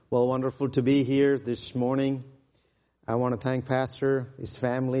Well, wonderful to be here this morning. I want to thank Pastor, his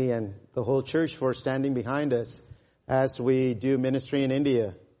family, and the whole church for standing behind us as we do ministry in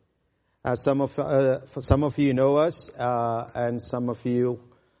India. Some of you know us, and some of you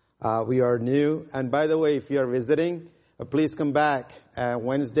we are new. And by the way, if you are visiting, please come back.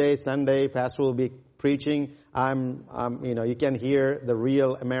 Wednesday, Sunday, Pastor will be preaching. You can hear the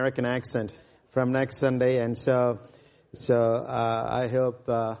real American accent from next Sunday, and so I hope,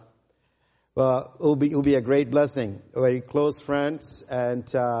 it will be a great blessing. Very close friends, and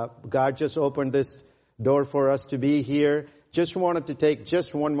God just opened this door for us to be here. Just wanted to take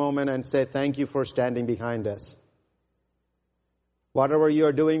just one moment and say thank you for standing behind us. Whatever you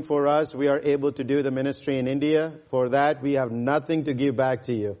are doing for us, we are able to do the ministry in India. For that, we have nothing to give back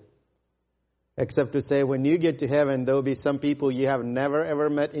to you. Except to say, when you get to heaven, there will be some people you have never ever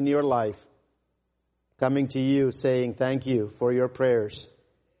met in your life coming to you saying, thank you for your prayers.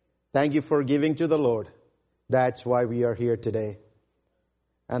 Thank you for giving to the Lord. That's why we are here today.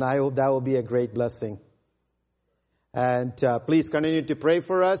 And I hope that will be a great blessing. And please continue to pray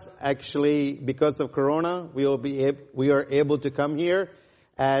for us. Actually, because of Corona, we are able to come here.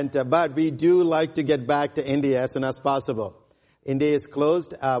 But we do like to get back to India as soon as possible. India is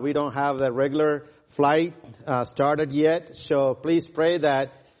closed. We don't have the regular flight started yet. So please pray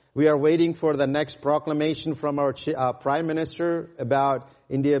that we are waiting for the next proclamation from our Prime Minister about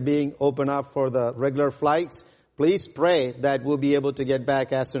India being open up for the regular flights. Please pray that we'll be able to get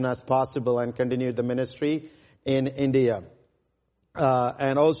back as soon as possible and continue the ministry in India.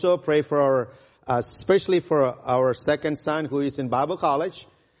 And also pray for especially for our second son who is in Bible college.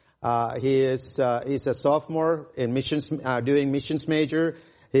 He's a sophomore in missions, doing missions major.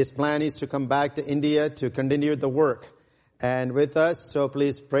 His plan is to come back to India to continue the work and with us. So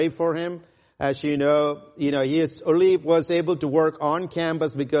please pray for him. As you know, he only was able to work on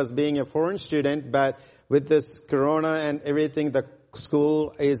campus because being a foreign student, but with this Corona and everything, the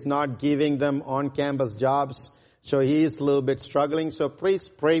school is not giving them on-campus jobs. So he is a little bit struggling. So please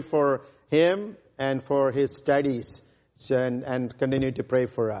pray for him and for his studies and continue to pray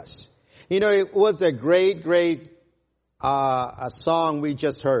for us. It was a great a song we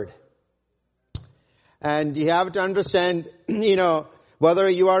just heard. And you have to understand, whether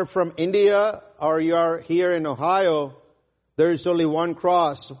you are from India or you are here in Ohio, there is only one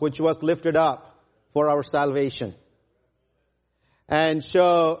cross which was lifted up for our salvation. And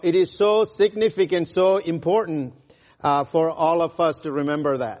so it is so significant, so important for all of us to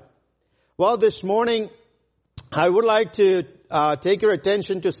remember that. Well, this morning, I would like to take your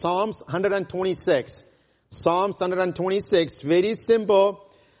attention to Psalms 126. Psalms 126, very simple.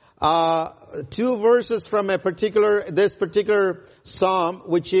 2 verses from this particular psalm,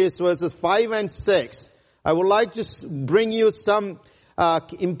 which is verses 5 and 6. I would like to bring you some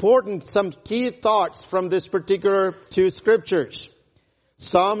some key thoughts from this particular 2 scriptures.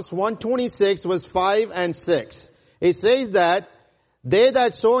 Psalms 126, verse 5 and 6. It says that, they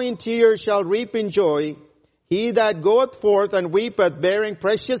that sow in tears shall reap in joy. He that goeth forth and weepeth, bearing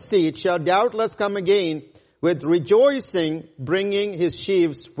precious seed, shall doubtless come again with rejoicing, bringing his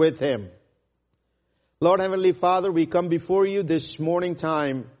sheaves with him. Lord Heavenly Father, we come before you this morning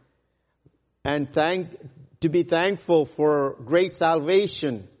time and to be thankful for great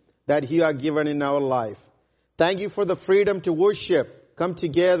salvation that you have given in our life. Thank you for the freedom to worship, come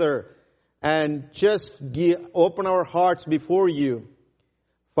together, and just open our hearts before you.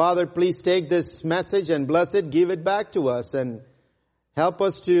 Father, please take this message and bless it, give it back to us, and help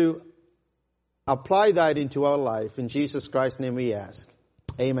us to apply that into our life. In Jesus Christ's name we ask.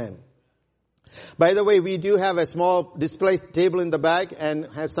 Amen. By the way, we do have a small display table in the back and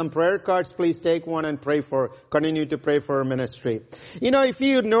has some prayer cards. Please take one and continue to pray for our ministry. If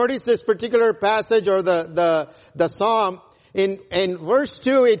you notice this particular passage or the psalm, in verse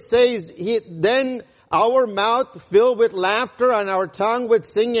 2 it says, then our mouth filled with laughter and our tongue with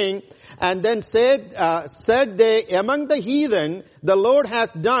singing. And then said they, among the heathen, the Lord has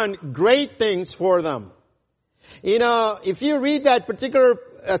done great things for them. If you read that particular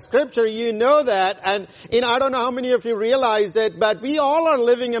scripture, you know that. And, I don't know how many of you realize it, but we all are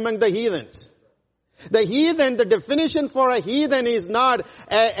living among the heathens. The heathen, the definition for a heathen is not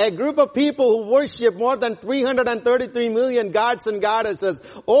a group of people who worship more than 333 million gods and goddesses,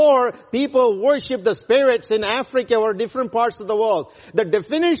 or people who worship the spirits in Africa or different parts of the world.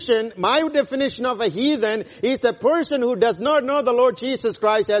 My definition of a heathen is a person who does not know the Lord Jesus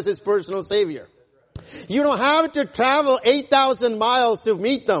Christ as his personal Savior. You don't have to travel 8,000 miles to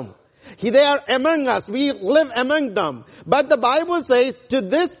meet them. They are among us. We live among them. But the Bible says, to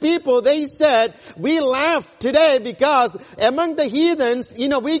this people, they said, we laugh today because among the heathens,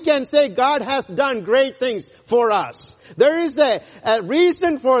 we can say God has done great things for us. There is a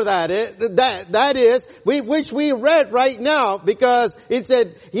reason for that. That is, which we read right now, because it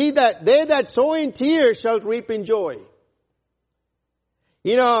said, they that sow in tears shall reap in joy.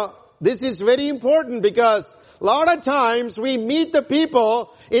 This is very important because a lot of times we meet the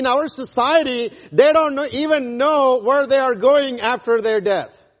people in our society, they don't even know where they are going after their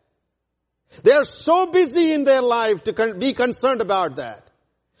death. They are so busy in their life to be concerned about that.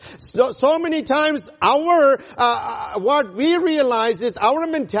 So many times what we realize is our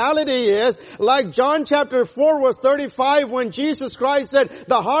mentality is like John chapter 4 verse 35 when Jesus Christ said,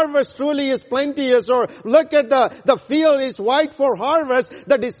 the harvest truly is plenteous, or look at the field is white for harvest.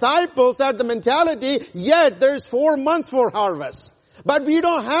 The disciples had the mentality, yet there's 4 months for harvest. But we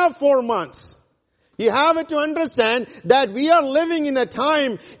don't have 4 months. You have to understand that we are living in a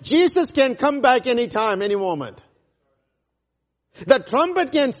time Jesus can come back anytime, any moment. The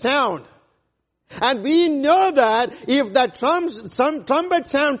trumpet can sound. And we know that if that trumpet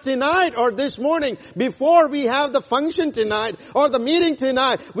sounds tonight or this morning before we have the function tonight or the meeting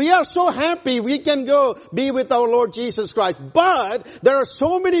tonight, we are so happy we can go be with our Lord Jesus Christ. But there are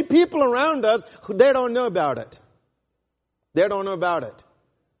so many people around us who they don't know about it. They don't know about it.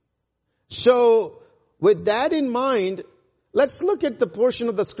 So with that in mind, let's look at the portion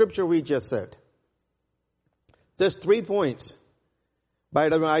of the scripture we just said. Just 3 points. By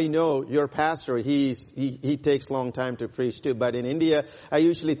the way, I know your pastor, he takes long time to preach too. But in India, I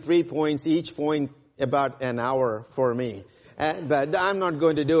usually 3 points, each point about an hour for me. But I'm not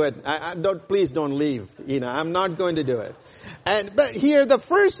going to do it. Please don't leave. I'm not going to do it. But here, the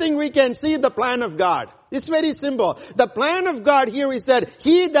first thing we can see, the plan of God. It's very simple. The plan of God here, he said,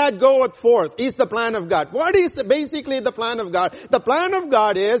 he that goeth forth is the plan of God. What is basically the plan of God? The plan of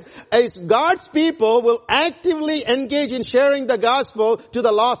God is God's people will actively engage in sharing the gospel to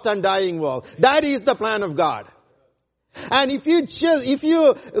the lost and dying world. That is the plan of God. And if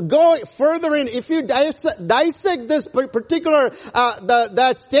you go further in, if you dissect this particular,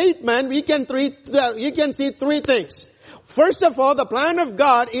 that statement, you can see 3 things. First of all, the plan of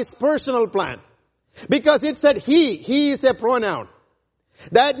God is personal plan. Because it said he is a pronoun.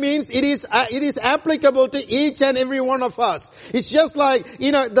 That means it is applicable to each and every one of us. It's just like,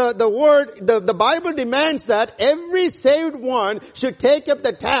 the Bible demands that every saved one should take up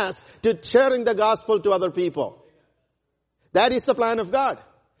the task to sharing the gospel to other people. That is the plan of God.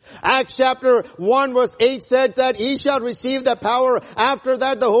 Acts chapter 1 verse 8 says that ye shall receive the power. After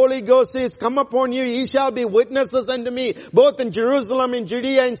that the Holy Ghost is come upon you. Ye shall be witnesses unto me, both in Jerusalem, in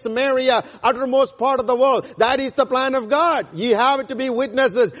Judea, and Samaria, uttermost part of the world. That is the plan of God. You have to be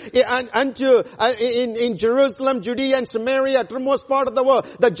witnesses in Jerusalem, Judea, and Samaria, uttermost part of the world.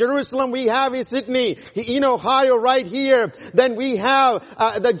 The Jerusalem we have is Sydney, in Ohio, right here. Then we have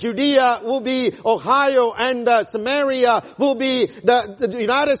the Judea will be Ohio, and Samaria will be the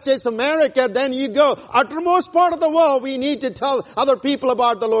United States of America. Then you go uttermost part of the world. We need to tell other people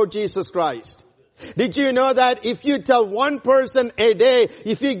about the Lord Jesus Christ. Did you know that if you tell one person a day,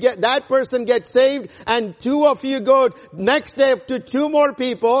 if you get that person gets saved, and 2 of you go next day to 2 more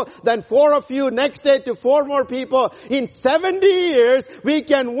people, then 4 of you next day to 4 more people, in 70 years we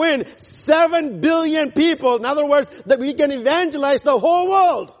can win 7 billion people. In other words, that we can evangelize the whole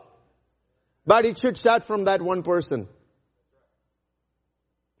world. But it should start from that one person.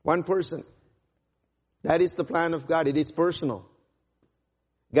 One person. That is the plan of God. It is personal.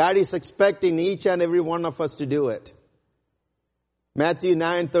 God is expecting each and every one of us to do it. Matthew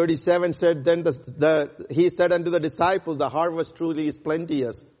 9:37 said, then he said unto the disciples, the harvest truly is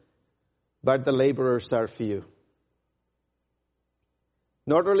plenteous, but the laborers are few.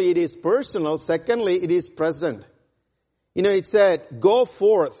 Not only it is personal, secondly, it is present. It said, go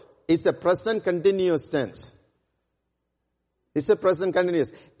forth. It's a present continuous tense. It's a present continuous.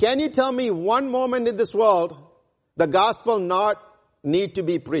 Can you tell me one moment in this world the gospel not need to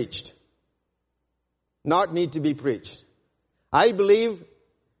be preached? Not need to be preached. I believe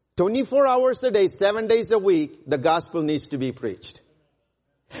 24 hours a day, 7 days a week, the gospel needs to be preached.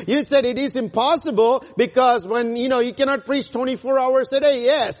 You said it is impossible because when, you cannot preach 24 hours a day.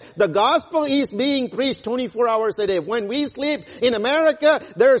 Yes, the gospel is being preached 24 hours a day. When we sleep in America,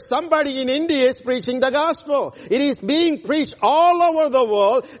 there's somebody in India is preaching the gospel. It is being preached all over the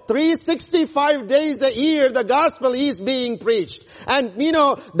world. 365 days a year, the gospel is being preached. And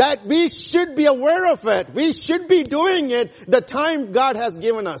that we should be aware of it. We should be doing it the time God has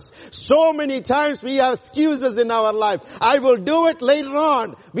given us. So many times we have excuses in our life. I will do it later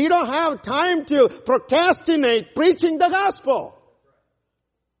on. We don't have time to procrastinate preaching the gospel.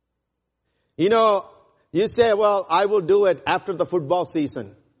 You know, you say, well, I will do it after the football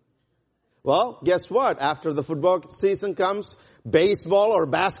season. Well, guess what? After the football season comes, baseball or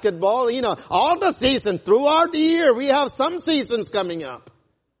basketball, you know, all the season, throughout the year, we have some seasons coming up.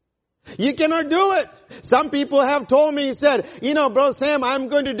 You cannot do it. Some people have told me, he said, you know, Bro Sam, I'm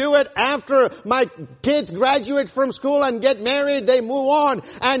going to do it after my kids graduate from school and get married, they move on,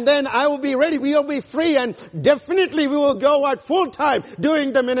 and then I will be ready, we will be free, and definitely we will go out full time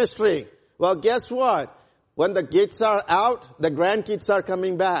doing the ministry. Well, guess what? When the kids are out, the grandkids are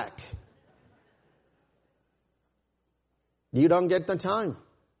coming back. You don't get the time.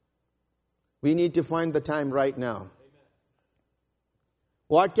 We need to find the time right now.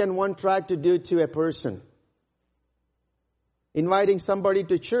 What can one try to do to a person? Inviting somebody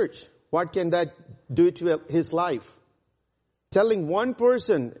to church. What can that do to his life? Telling one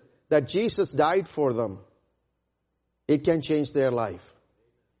person that Jesus died for them. It can change their life.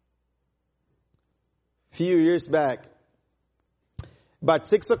 Few years back, about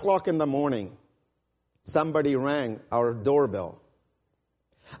 6 o'clock in the morning, somebody rang our doorbell.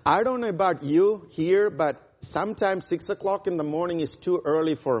 I don't know about you here, but sometimes 6 o'clock in the morning is too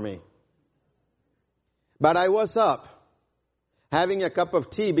early for me. But I was up, having a cup of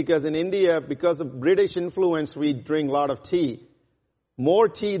tea, because in India, because of British influence, we drink a lot of tea. More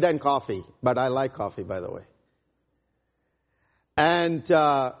tea than coffee. But I like coffee, by the way. And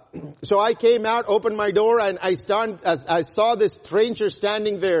so I came out, opened my door, and I saw this stranger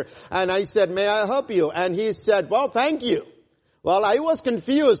standing there. And I said, may I help you? And he said, well, thank you. Well, I was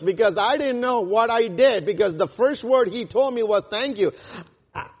confused because I didn't know what I did, because the first word he told me was thank you.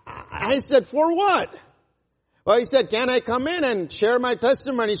 I said, for what? Well, he said, can I come in and share my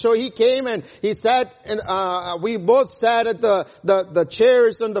testimony? So he came and he sat, and we both sat at the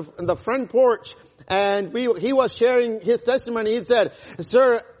chairs on the front porch. And he was sharing his testimony. He said,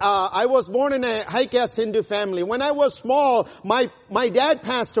 sir, I was born in a high caste Hindu family. When I was small, my dad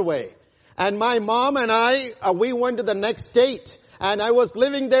passed away. And my mom and I, we went to the next state. And I was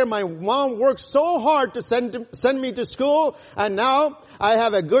living there. My mom worked so hard to send me to school. And now I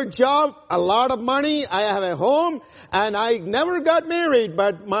have a good job, a lot of money. I have a home. And I never got married,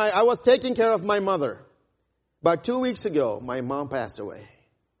 but I was taking care of my mother. But 2 weeks ago, my mom passed away.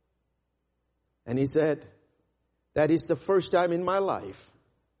 And he said, that is the first time in my life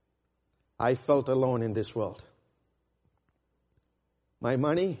I felt alone in this world. My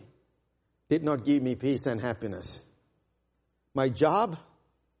money did not give me peace and happiness. My job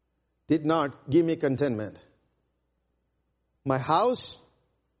did not give me contentment. My house,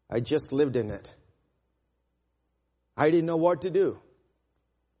 I just lived in it. I didn't know what to do.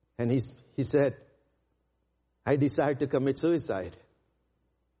 And he said, I decided to commit suicide.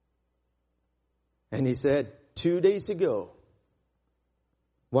 And he said, 2 days ago,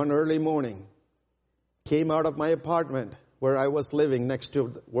 one early morning, came out of my apartment where I was living next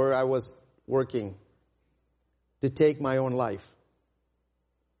to where I was working to take my own life.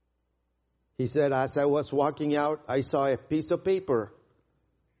 He said, as I was walking out, I saw a piece of paper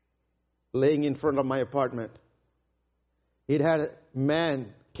laying in front of my apartment. It had a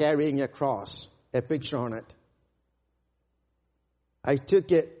man carrying a cross, a picture on it. I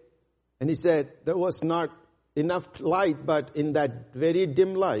took it. And he said, there was not enough light, but in that very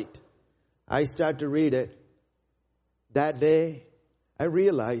dim light, I started to read it. That day, I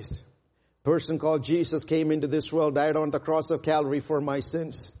realized a person called Jesus came into this world, died on the cross of Calvary for my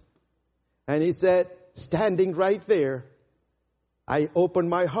sins. And he said, standing right there, I opened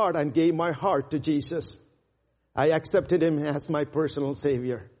my heart and gave my heart to Jesus. I accepted him as my personal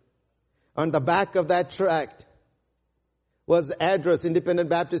Savior. On the back of that tract was the address, Independent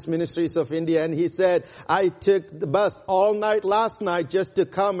Baptist Ministries of India. And he said, I took the bus all night last night just to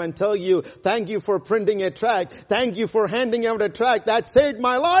come and tell you, thank you for printing a tract. Thank you for handing out a tract. That saved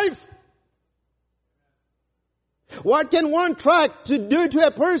my life. What can one tract to do to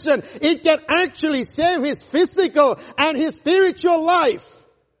a person? It can actually save his physical and his spiritual life.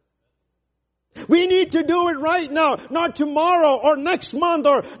 We need to do it right now, not tomorrow or next month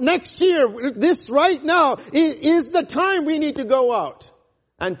or next year. This right now is the time we need to go out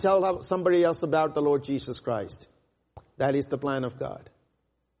and tell somebody else about the Lord Jesus Christ. That is the plan of God.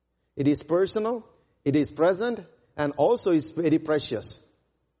 It is personal, it is present, and also it's very precious.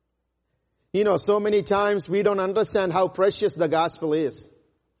 You know, so many times we don't understand how precious the gospel is.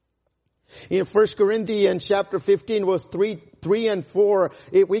 In 1 Corinthians chapter 15 verse 3 and 4,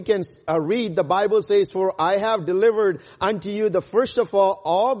 we can read, the Bible says, for I have delivered unto you the first of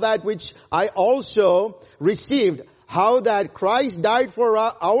all that which I also received, how that Christ died for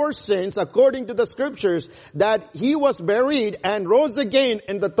our sins according to the scriptures, that He was buried and rose again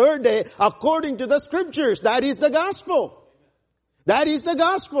in the third day according to the scriptures. That is the gospel. That is the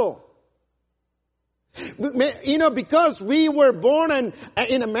gospel. Because we were born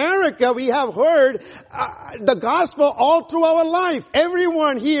in America, we have heard the gospel all through our life.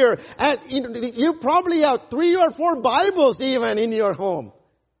 Everyone here, you probably have 3 or 4 Bibles even in your home.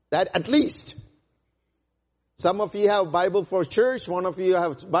 That at least. Some of you have Bible for church, one of you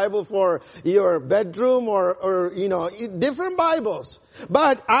have Bible for your bedroom or different Bibles.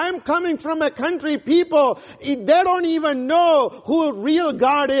 But I'm coming from a country, people, they don't even know who real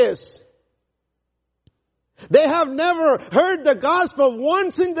God is. They have never heard the gospel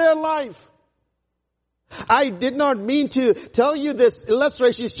once in their life. I did not mean to tell you this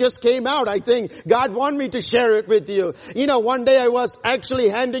illustration. It just came out. I think God wanted me to share it with you. One day I was actually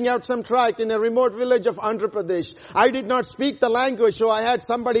handing out some tract in a remote village of Andhra Pradesh. I did not speak the language, so I had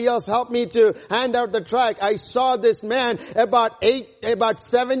somebody else help me to hand out the tract. I saw this man about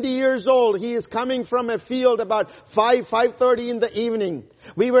 70 years old. He is coming from a field about 5:30 in the evening.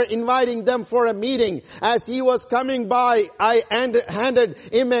 We were inviting them for a meeting. As he was coming by, I handed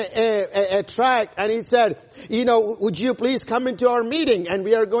him a tract, and he said, would you please come into our meeting, and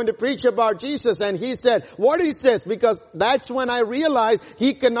we are going to preach about Jesus. And he said, what is this? Because that's when I realized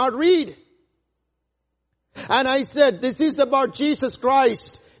he cannot read. And I said, this is about Jesus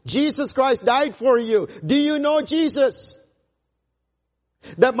Christ. Jesus Christ died for you. Do you know Jesus?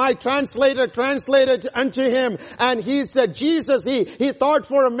 That my translator translated unto him, and he said, Jesus, he thought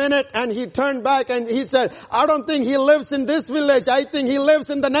for a minute, and he turned back and he said, I don't think he lives in this village. I think he lives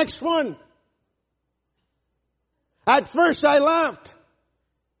in the next one. At first I laughed.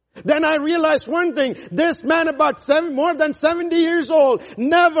 Then I realized one thing. This man more than 70 years old,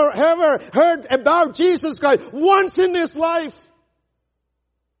 never ever heard about Jesus Christ once in his life.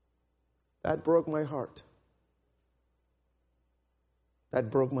 That broke my heart. That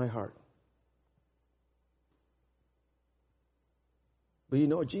broke my heart. We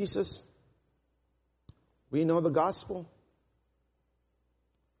know Jesus. We know the gospel.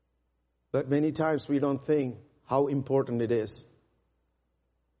 But many times we don't think how important it is.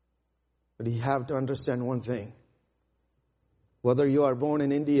 But you have to understand one thing. Whether you are born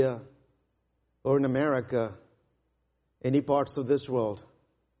in India or in America, any parts of this world,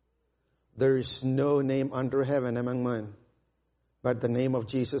 there is no name under heaven among men but the name of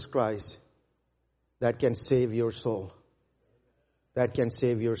Jesus Christ that can save your soul. That can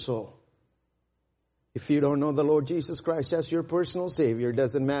save your soul. If you don't know the Lord Jesus Christ as your personal Savior, it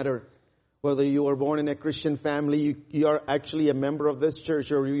doesn't matter whether you are born in a Christian family, you are actually a member of this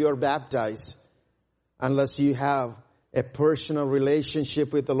church, or you are baptized, unless you have a personal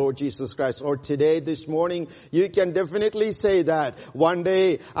relationship with the Lord Jesus Christ. Or today, this morning, you can definitely say that. One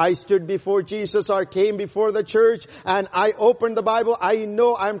day, I stood before Jesus or came before the church and I opened the Bible. I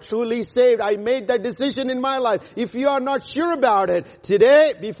know I'm truly saved. I made that decision in my life. If you are not sure about it,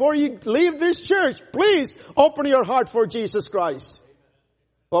 today, before you leave this church, please open your heart for Jesus Christ.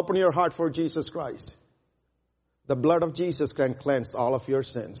 Open your heart for Jesus Christ. The blood of Jesus can cleanse all of your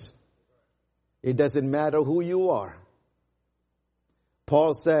sins. It doesn't matter who you are.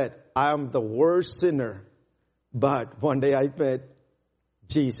 Paul said, I am the worst sinner, but one day I met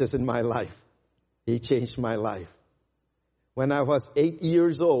Jesus in my life. He changed my life. When I was 8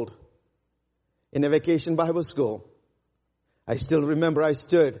 years old in a vacation Bible school, I still remember I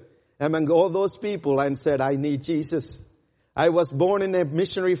stood among all those people and said, I need Jesus. I was born in a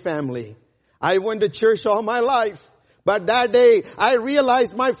missionary family. I went to church all my life. But that day, I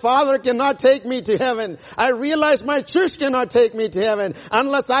realized my Father cannot take me to heaven. I realized my church cannot take me to heaven.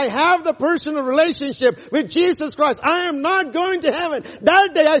 Unless I have the personal relationship with Jesus Christ, I am not going to heaven.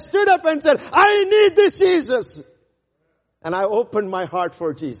 That day, I stood up and said, I need this Jesus. And I opened my heart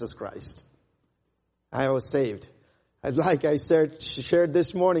for Jesus Christ. I was saved. Like I shared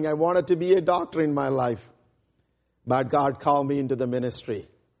this morning, I wanted to be a doctor in my life. But God called me into the ministry.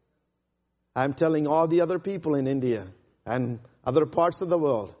 I'm telling all the other people in India and other parts of the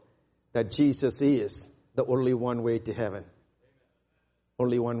world that Jesus is the only one way to heaven.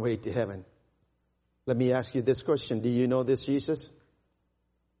 Only one way to heaven. Let me ask you this question. Do you know this Jesus?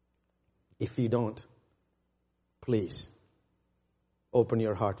 If you don't, please open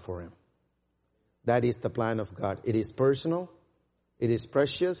your heart for him. That is the plan of God. It is personal, it is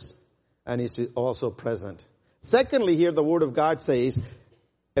precious, and it is also present. Secondly, here the Word of God says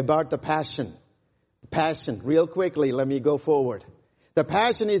about the passion. Passion, real quickly, let me go forward. The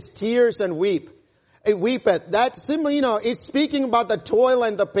passion is tears and weep. It weepeth. That simply, it's speaking about the toil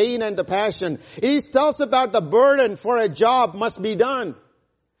and the pain and the passion. It tells about the burden for a job must be done.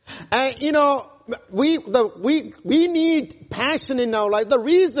 And we need passion in our life. The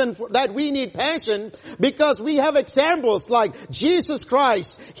reason that we need passion, because we have examples like Jesus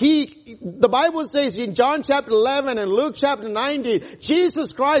Christ. The Bible says in John chapter 11 and Luke chapter 19,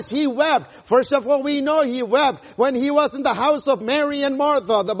 Jesus Christ, He wept. First of all, we know He wept when He was in the house of Mary and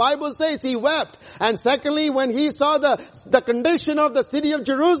Martha. The Bible says He wept. And secondly, when He saw the condition of the city of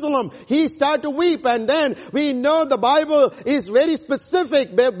Jerusalem, He started to weep. And then we know the Bible is very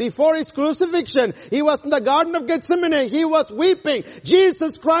specific. Before His crucifixion, He was in the Garden of Gethsemane. He was weeping.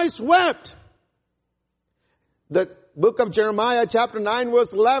 Jesus Christ wept. The book of Jeremiah chapter 9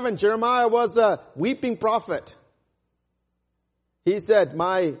 verse 11, Jeremiah was a weeping prophet. He said,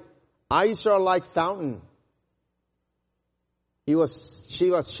 my eyes are like fountain. She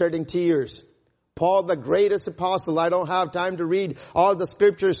was shedding tears. Paul, the greatest apostle, I don't have time to read all the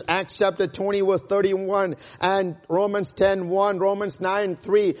scriptures, Acts chapter 20 verse 31 and Romans 10:1, Romans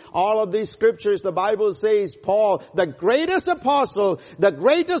 9:3, all of these scriptures, the Bible says Paul, the greatest apostle, the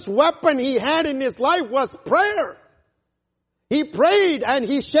greatest weapon he had in his life was prayer. He prayed and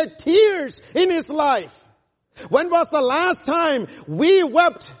he shed tears in his life. When was the last time we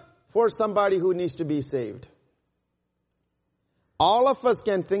wept for somebody who needs to be saved? All of us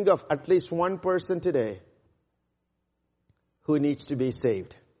can think of at least one person today who needs to be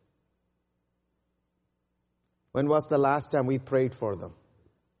saved. When was the last time we prayed for them?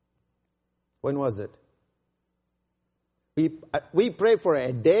 When was it? We pray for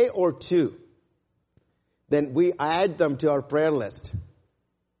a day or two. Then we add them to our prayer list.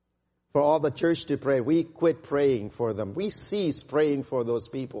 For all the church to pray, we quit praying for them. We cease praying for those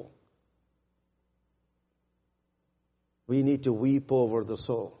people. We need to weep over the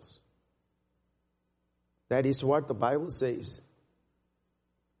souls. That is what the Bible says.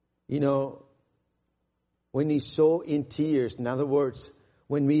 When we sow in tears, in other words,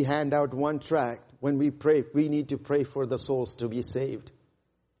 when we hand out one tract, when we pray, we need to pray for the souls to be saved.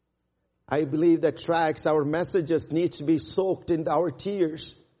 I believe that tracts, our messages need to be soaked in our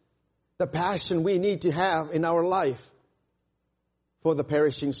tears. The passion we need to have in our life for the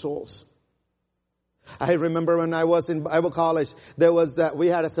perishing souls. I remember when I was in Bible college, we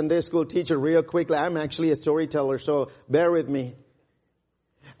had a Sunday school teacher. Real quickly, I'm actually a storyteller, so bear with me.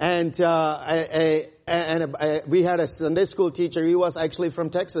 And we had a Sunday school teacher. He was actually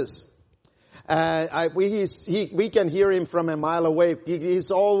from Texas. We can hear him from a mile away. He's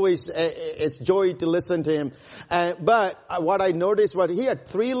always, it's joy to listen to him. But what I noticed was he had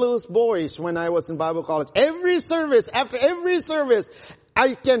 3 little boys when I was in Bible college. After every service,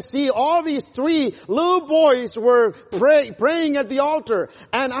 I can see all these 3 little boys were praying at the altar.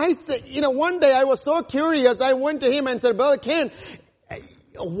 And I said, one day I was so curious, I went to him and said, Brother Ken,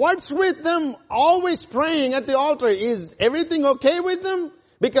 what's with them always praying at the altar? Is everything okay with them?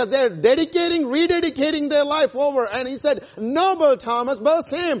 Because they're rededicating their life over. And he said, no, Brother Thomas, Brother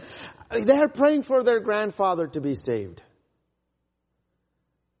Sam, they're praying for their grandfather to be saved.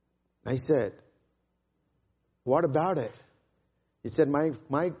 I said, what about it? He said,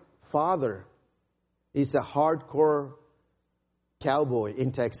 my father is a hardcore cowboy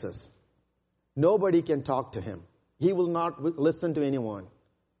in Texas. Nobody can talk to him. He will not listen to anyone.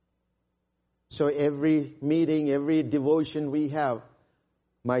 So every meeting, every devotion we have,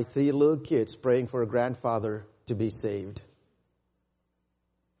 my 3 little kids praying for a grandfather to be saved.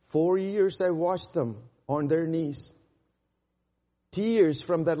 4 years I watched them on their knees. Tears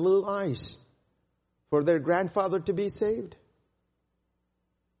from their little eyes for their grandfather to be saved.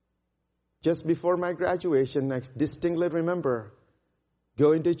 Just before my graduation, I distinctly remember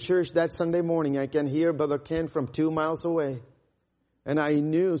going to church that Sunday morning. I can hear Brother Ken from 2 miles away. And I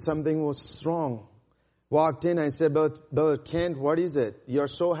knew something was wrong. Walked in, I said, Brother Ken, what is it? You're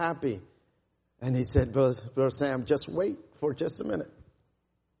so happy. And he said, Brother Sam, just wait for just a minute.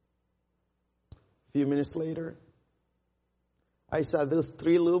 A few minutes later, I saw those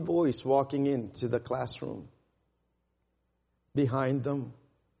 3 little boys walking into the classroom. Behind them,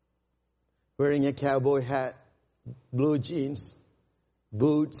 wearing a cowboy hat, blue jeans,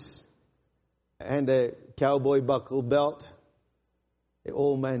 boots, and a cowboy buckle belt. The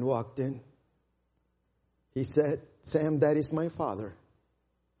old man walked in. He said, Sam, that is my father.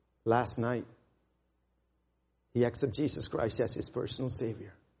 Last night, he accepted Jesus Christ as his personal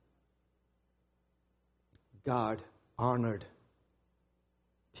Savior. God honored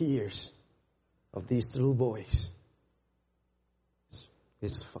tears of these little boys.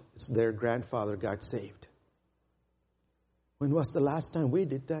 Their grandfather got saved. When was the last time we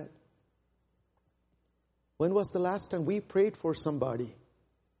did that? When was the last time we prayed for somebody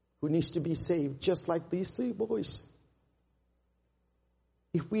who needs to be saved, just like these 3 boys?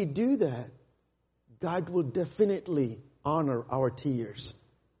 If we do that, God will definitely honor our tears.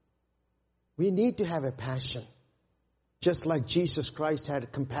 We need to have a passion, just like Jesus Christ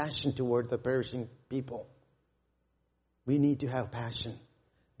had compassion toward the perishing people. We need to have passion.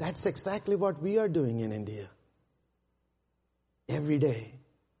 That's exactly what we are doing in India. Every day.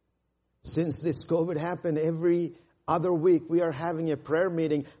 Since this COVID happened, every other week we are having a prayer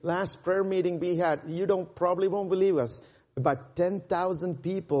meeting. Last prayer meeting we had, probably won't believe us, about 10,000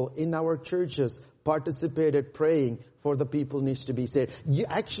 people in our churches participated praying for the people needs to be saved.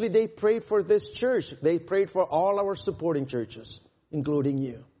 Actually, they prayed for this church. They prayed for all our supporting churches, including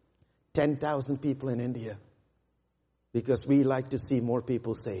you. 10,000 people in India. Because we like to see more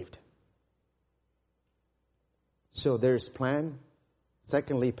people saved. So there's plan.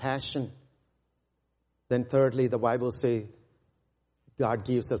 Secondly, passion. Then thirdly, the Bible says God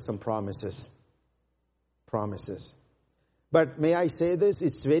gives us some promises. Promises. But may I say this?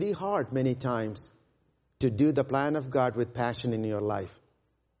 It's very hard many times to do the plan of God with passion in your life.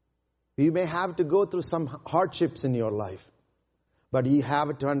 You may have to go through some hardships in your life. But you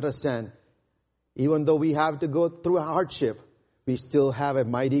have to understand, even though we have to go through a hardship, we still have a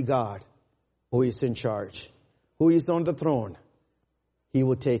mighty God who is in charge, who is on the throne. He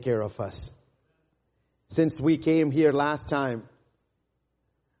will take care of us. Since we came here last time,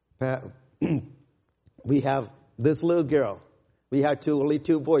 we have this little girl. We had only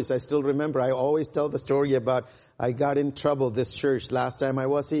 2 boys. I still remember. I always tell the story about I got in trouble this church last time I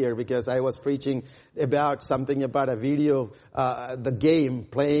was here because I was preaching about something about a video, the game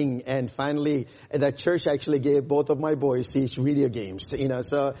playing, and finally the church actually gave both of my boys each video games,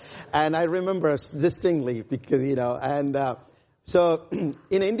 so, and I remember distinctly because, so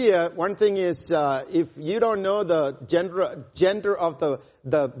in India, one thing is, if you don't know the gender of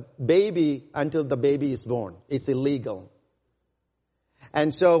the baby until the baby is born, it's illegal.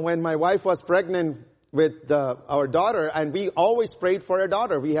 And so when my wife was pregnant with our daughter, and we always prayed for our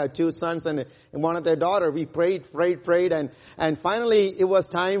daughter. We had 2 sons and wanted a daughter. We prayed, and finally it was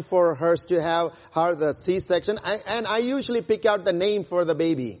time for her to have the C-section. And I usually pick out the name for the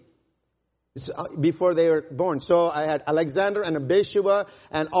baby before they were born. So I had Alexander and Abishua,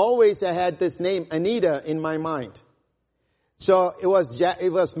 and always I had this name, Anita, in my mind. So it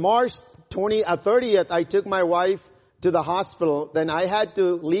was March 30th, I took my wife to the hospital. Then I had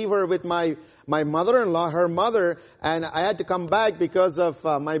to leave her with my mother-in-law, her mother, and I had to come back because of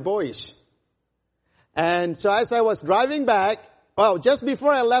my boys. And so as I was driving back, just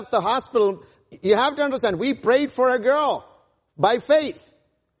before I left the hospital, you have to understand, we prayed for a girl by faith.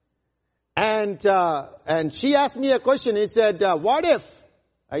 And she asked me a question. He said, what if?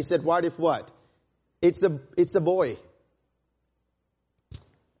 I said, what if what? It's a boy.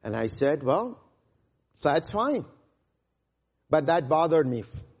 And I said, well, that's fine. But that bothered me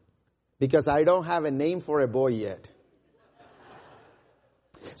because I don't have a name for a boy yet.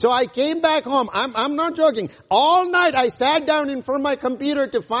 So I came back home. I'm not joking. All night I sat down in front of my computer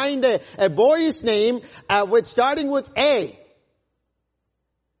to find a boy's name starting with A.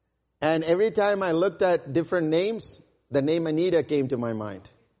 And every time I looked at different names, the name Anita came to my mind.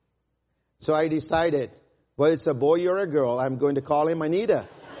 So I decided, well, it's a boy or a girl. I'm going to call him Anita.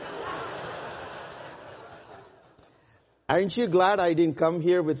 Aren't you glad I didn't come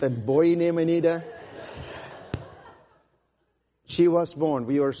here with a boy named Anita? She was born.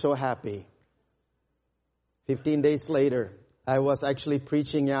 We were so happy. 15 days later, I was actually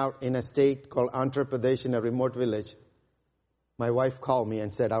preaching out in a state called Andhra Pradesh in a remote village. My wife called me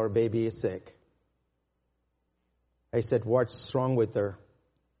and said, our baby is sick. I said, what's wrong with her?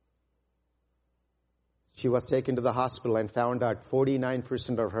 She was taken to the hospital and found out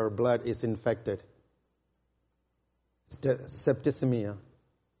 49% of her blood is infected. Septicemia.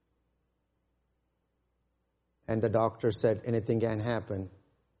 And the doctor said anything can happen.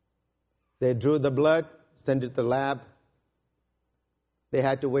 They drew the blood, sent it to the lab. They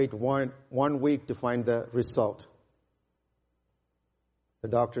had to wait one week to find the result. The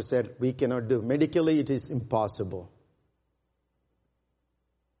doctor said, we cannot do. Medically, it is impossible.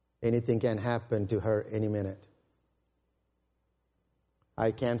 Anything can happen to her any minute.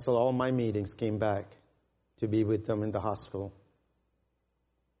 I canceled all my meetings, came back to be with them in the hospital.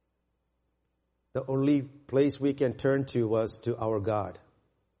 The only place we can turn to was to our God.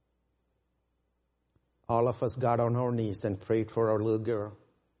 All of us got on our knees and prayed for our little girl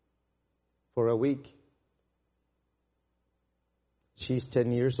for a week. She's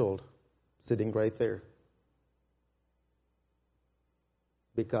 10 years old, sitting right there.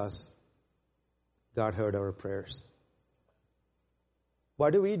 Because God heard our prayers.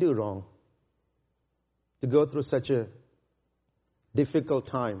 What do we do wrong to go through such a difficult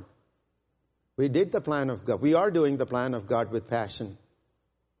time? We did the plan of God. We are doing the plan of God with passion.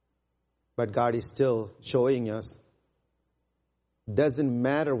 But God is still showing us, doesn't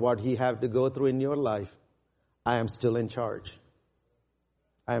matter what you have to go through in your life, I am still in charge.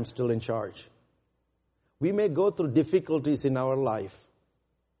 I am still in charge. We may go through difficulties in our life.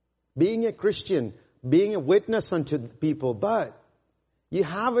 Being a Christian, being a witness unto people, but you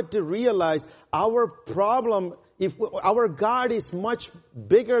have to realize our problem, if our God is much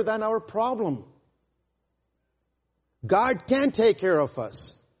bigger than our problem. God can take care of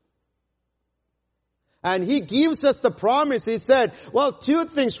us. And He gives us the promise. He said, well, two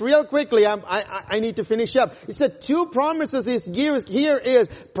things real quickly. I need to finish up. He said two promises He gives here is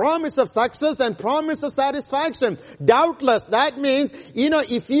promise of success and promise of satisfaction. Doubtless, that means,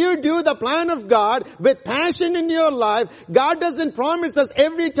 if you do the plan of God with passion in your life, God doesn't promise us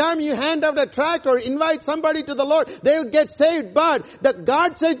every time you hand out a tract or invite somebody to the Lord, they'll get saved. But that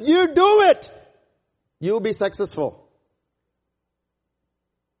God said, you do it. You'll be successful.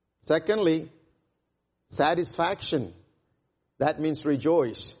 Secondly, satisfaction. That means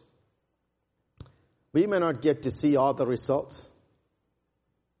rejoice. We may not get to see all the results,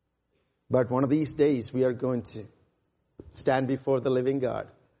 but one of these days we are going to stand before the living God.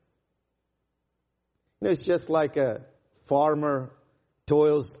 It's just like a farmer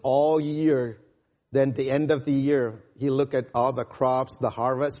toils all year, then at the end of the year, he look at all the crops, the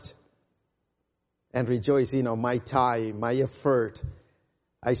harvest, and rejoice, my time, my effort,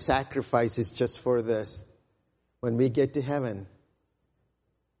 I sacrifice is just for this. When we get to heaven,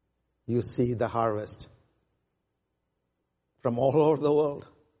 you see the harvest from all over the world.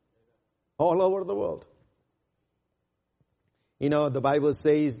 All over the world. The Bible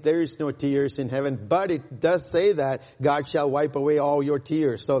says there is no tears in heaven, but it does say that God shall wipe away all your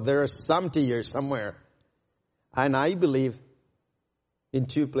tears. So there are some tears somewhere. And I believe in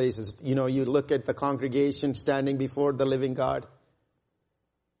two places. You look at the congregation standing before the living God,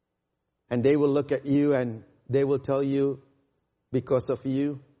 and they will look at you and they will tell you, because of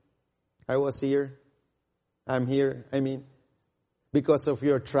you, I was here. I'm here. Because of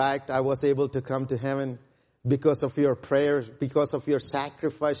your tract, I was able to come to heaven. Because of your prayers, because of your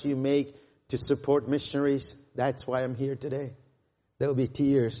sacrifice you make to support missionaries, that's why I'm here today. There will be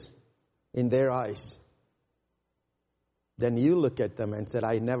tears in their eyes. Then you look at them and said,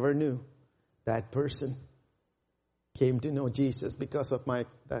 I never knew that person came to know Jesus because of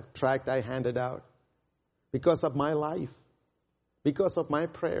that tract I handed out, because of my life, because of my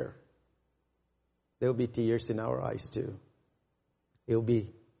prayer. There will be tears in our eyes too. It will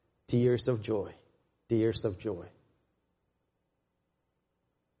be tears of joy, tears of joy.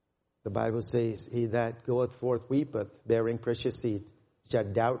 The Bible says, he that goeth forth weepeth, bearing precious seed, shall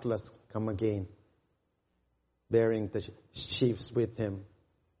doubtless come again, bearing the sheaves with him.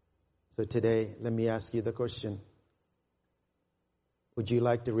 So today, let me ask you the question. Would you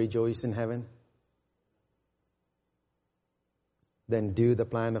like to rejoice in heaven? Then do the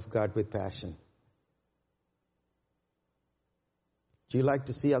plan of God with passion. Do you like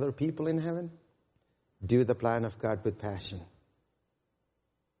to see other people in heaven? Do the plan of God with passion.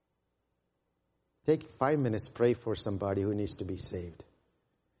 Take 5 minutes, pray for somebody who needs to be saved.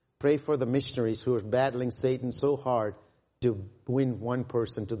 Pray for the missionaries who are battling Satan so hard to win one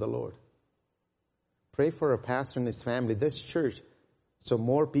person to the Lord. Pray for a pastor and his family, this church, so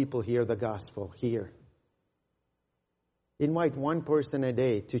more people hear the gospel here. Invite one person a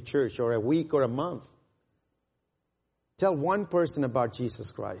day to church, or a week or a month. Tell one person about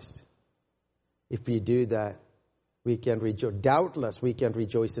Jesus Christ. If we do that, we can rejoice. Doubtless, we can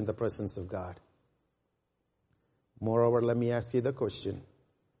rejoice in the presence of God. Moreover, let me ask you the question.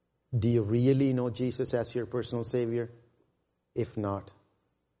 Do you really know Jesus as your personal Savior? If not,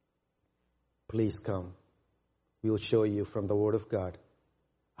 please come. We will show you from the Word of God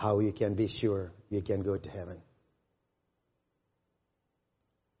how you can be sure you can go to heaven.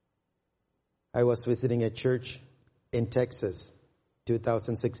 I was visiting a church in Texas,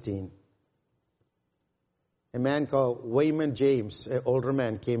 2016. A man called Wayman James, an older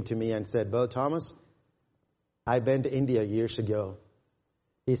man, came to me and said, Brother Thomas, I've been to India years ago.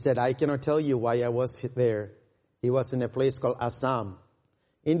 He said, I cannot tell you why I was there. He was in a place called Assam.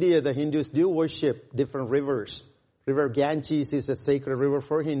 India, the Hindus do worship different rivers. River Ganges is a sacred river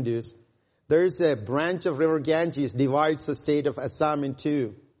for Hindus. There is a branch of River Ganges divides the state of Assam in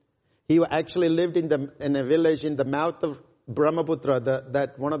two. He actually lived in a village in the mouth of Brahmaputra,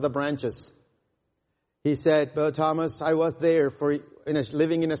 that one of the branches. He said, Brother Thomas, I was there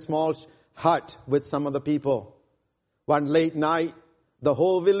living in a small hut with some of the people. One late night, the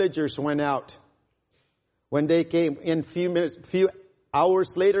whole villagers went out. When they came in few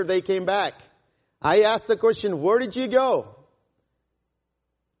hours later, they came back. I asked the question, where did you go?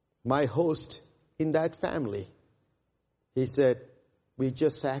 My host in that family, he said, we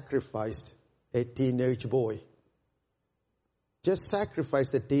just sacrificed a teenage boy. Just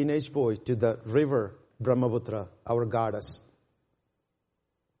sacrificed a teenage boy to the river Brahmaputra, our goddess.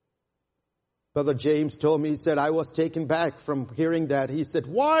 Brother James told me, he said, I was taken back from hearing that. He said,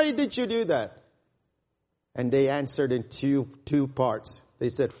 why did you do that? And they answered in two parts. They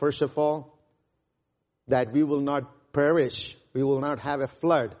said, first of all, that we will not perish, we will not have a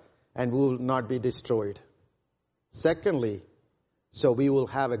flood, and we will not be destroyed. Secondly, so we will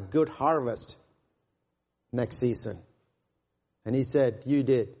have a good harvest next season. And he said, you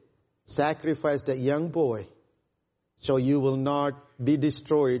did. Sacrificed a young boy, so you will not be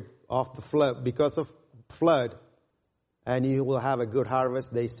destroyed of the flood, because of flood, and you will have a good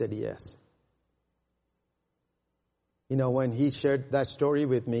harvest. They said yes. You know, when he shared that story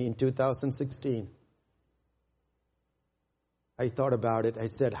with me in 2016, I thought about it. I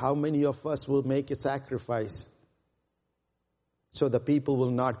said, how many of us will make a sacrifice so the people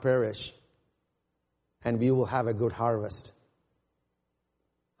will not perish and we will have a good harvest?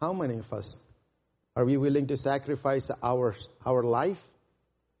 How many of us are we willing to sacrifice our life,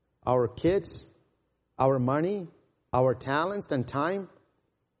 our kids, our money, our talents and time,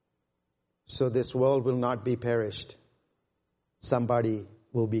 so this world will not be perished? Somebody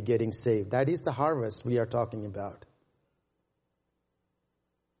will be getting saved. That is the harvest we are talking about.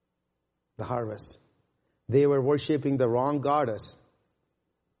 The harvest. They were worshiping the wrong goddess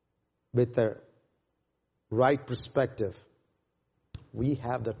with the right perspective. We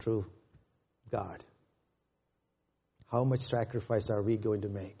have the true God. How much sacrifice are we going to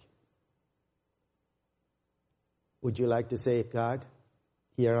make? Would you like to say, God,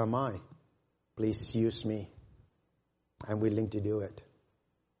 here am I. Please use me. I'm willing to do it.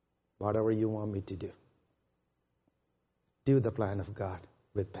 Whatever you want me to do. Do the plan of God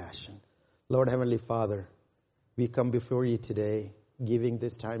with passion. Lord Heavenly Father, we come before you today, giving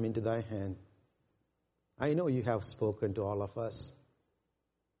this time into thy hand. I know you have spoken to all of us.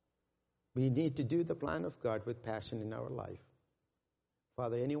 We need to do the plan of God with passion in our life.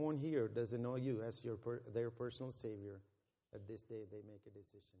 Father, anyone here doesn't know you as their personal Savior, that this day they make a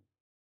decision.